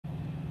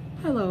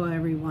Hello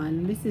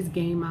everyone, this is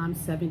Game Mom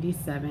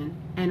 77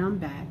 and I'm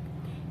back,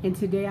 and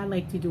today I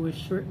like to do a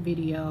short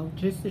video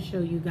just to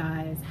show you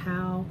guys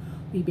how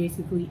we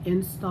basically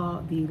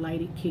install the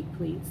lighted kick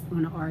plates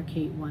on the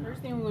ARCADE1UP.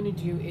 First thing we're going to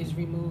do is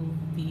remove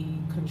the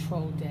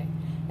control deck.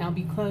 Now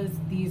because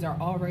these are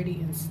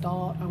already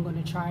installed, I'm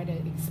going to try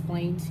to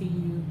explain to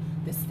you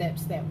the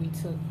steps that we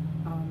took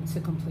to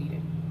complete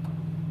it.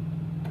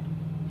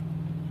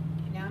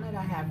 Now that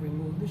I have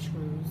removed the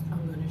screws,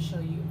 I'm going to show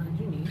you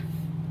underneath.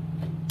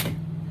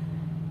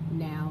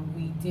 Now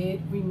we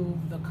did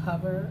remove the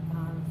cover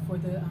for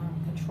the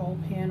control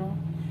panel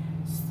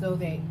so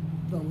that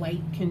the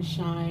light can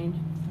shine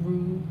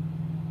through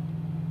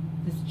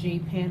this J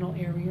panel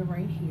area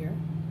right here,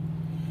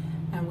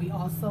 and we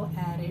also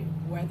added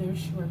weather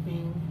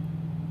stripping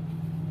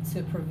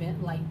to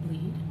prevent light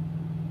bleed.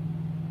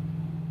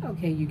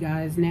 Okay you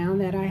guys, now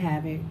that I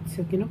have it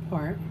taken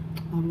apart,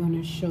 I'm going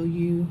to show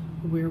you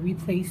where we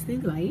placed the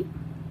light.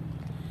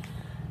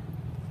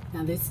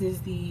 Now this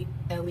is the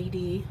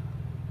LED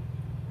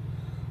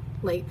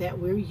light that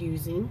we're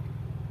using,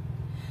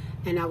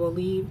 and I will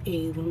leave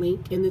a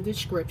link in the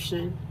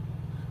description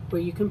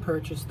where you can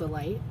purchase the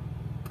light.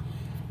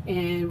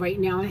 And right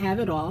now I have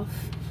it off.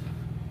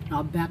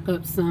 I'll back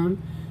up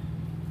some.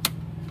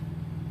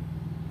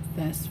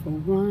 That's for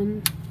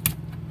one,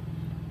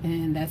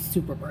 and that's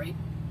super bright.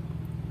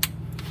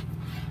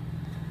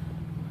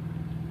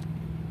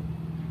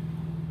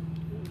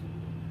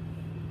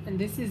 And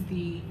this is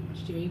the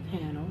J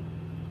panel.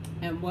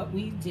 And what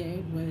we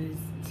did was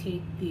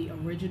take the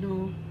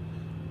original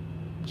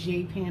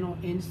J panel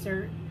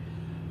insert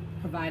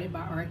provided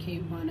by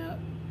ARCADE1UP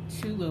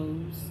to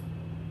Lowe's,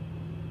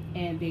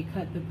 and they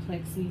cut the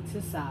plexi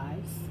to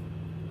size.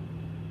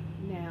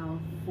 Now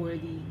for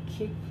the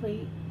kick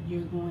plate,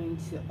 you're going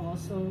to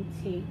also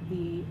take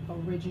the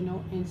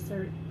original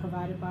insert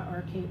provided by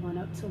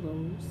ARCADE1UP to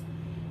Lowe's,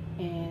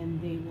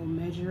 and they will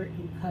measure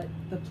and cut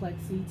the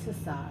plexi to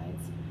size.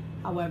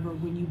 However,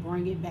 when you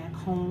bring it back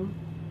home,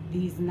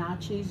 these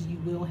notches you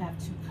will have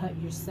to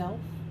cut yourself.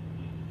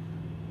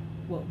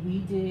 What we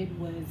did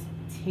was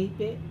tape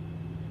it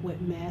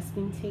with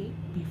masking tape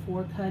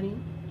before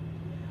cutting.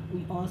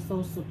 We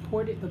also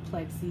supported the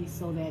plexi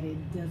so that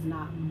it does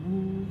not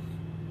move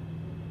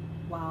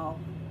while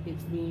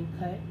it's being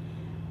cut,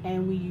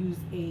 and we use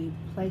a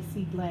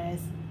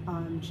plexiglass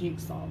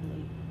jigsaw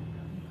blade.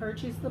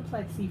 Purchase the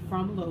plexi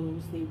from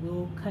Lowe's. They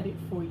will cut it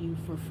for you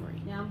for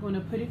free. Now I'm going to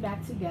put it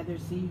back together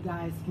so you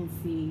guys can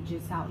see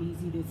just how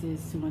easy this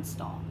is to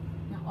install.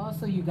 Now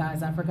also you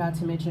guys, I forgot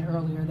to mention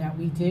earlier that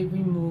we did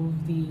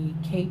remove the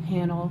K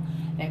panel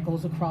that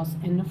goes across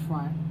in the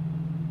front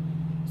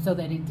so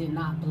that it did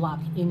not block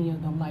any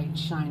of the light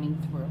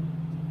shining through.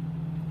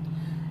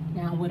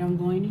 Now what I'm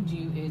going to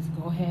do is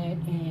go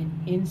ahead and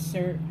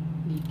insert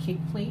the kick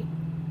plate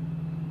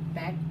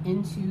back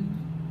into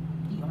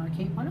the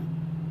ARCADE1UP.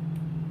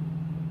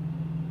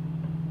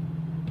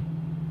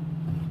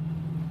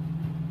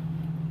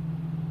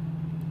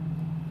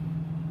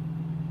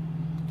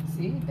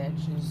 See, that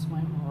just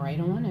went right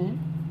on in.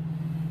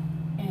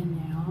 And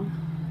now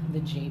the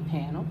J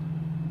panel.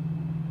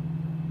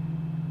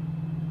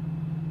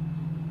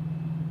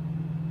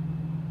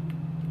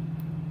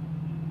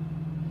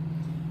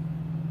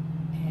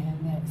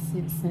 And that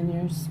sits in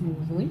there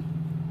smoothly.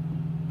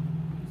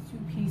 Two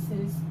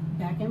pieces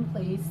back in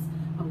place.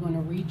 I'm going to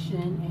reach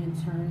in and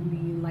turn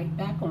the light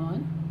back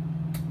on.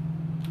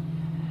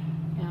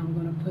 And I'm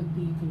going to put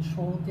the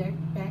control deck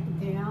back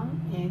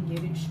down and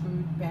get it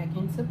screwed back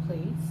into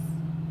place.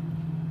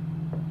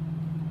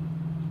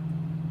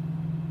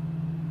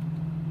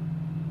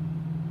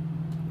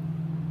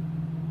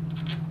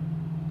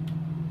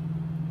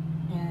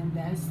 And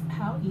that's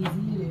how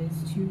easy it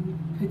is to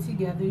put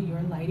together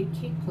your lighted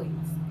kick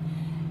plates.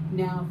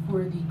 Now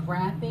for the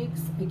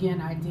graphics, again,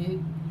 I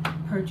did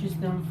purchase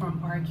them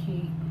from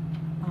ARCADE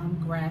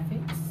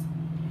Graphics,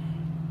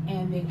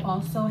 and they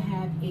also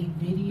have a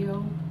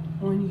video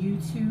on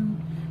YouTube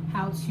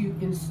how to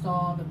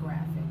install the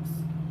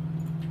graphics,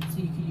 so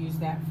you can use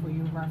that for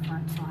your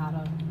reference on how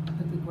to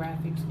put the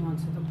graphics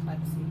onto the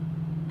plexi.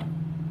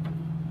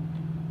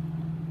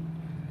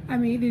 I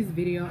made this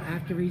video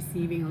after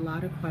receiving a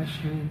lot of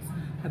questions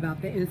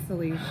about the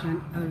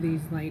installation of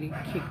these lighted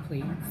kick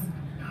plates.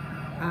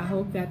 I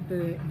hope that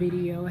the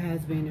video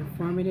has been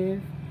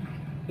informative.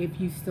 If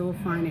you still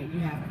find that you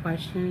have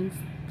questions,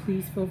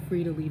 please feel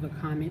free to leave a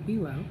comment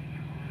below.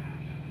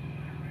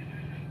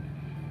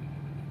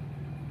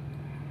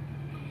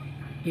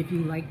 If you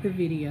like the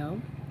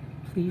video,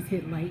 please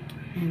hit like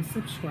and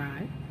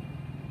subscribe.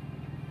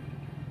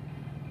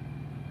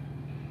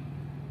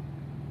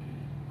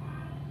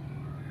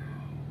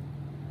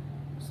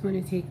 Just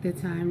want to take the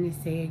time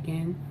to say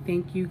again,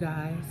 thank you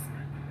guys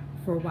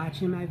for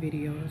watching my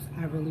videos.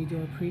 I really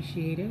do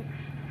appreciate it.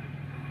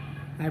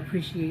 I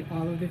appreciate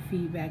all of the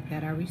feedback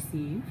that I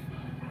receive.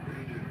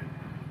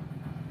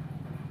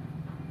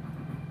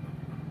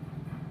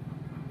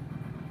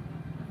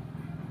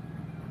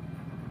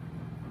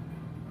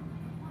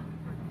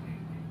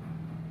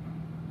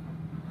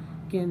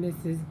 Again,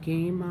 this is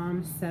Game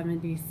Mom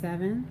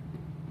 77,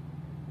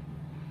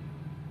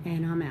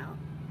 and I'm out.